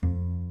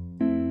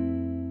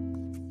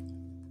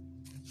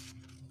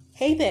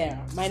Hey there,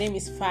 my name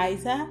is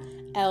Pfizer.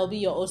 I'll be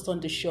your host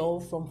on the show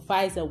from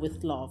Pfizer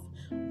with Love,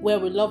 where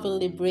we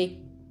lovingly break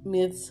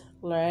myths,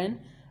 learn,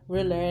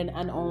 relearn,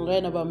 and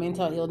unlearn about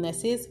mental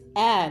illnesses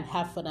and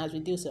have fun as we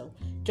do so.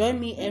 Join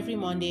me every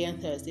Monday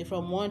and Thursday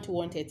from 1 to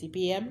 1:30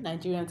 p.m.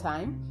 Nigerian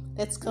time.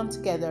 Let's come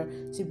together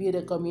to build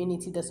a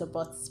community that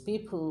supports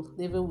people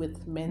living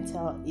with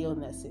mental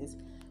illnesses.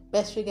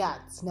 Best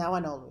regards, now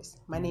and always.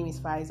 My name is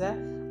Pfizer,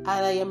 and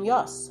I am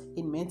yours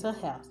in mental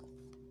health.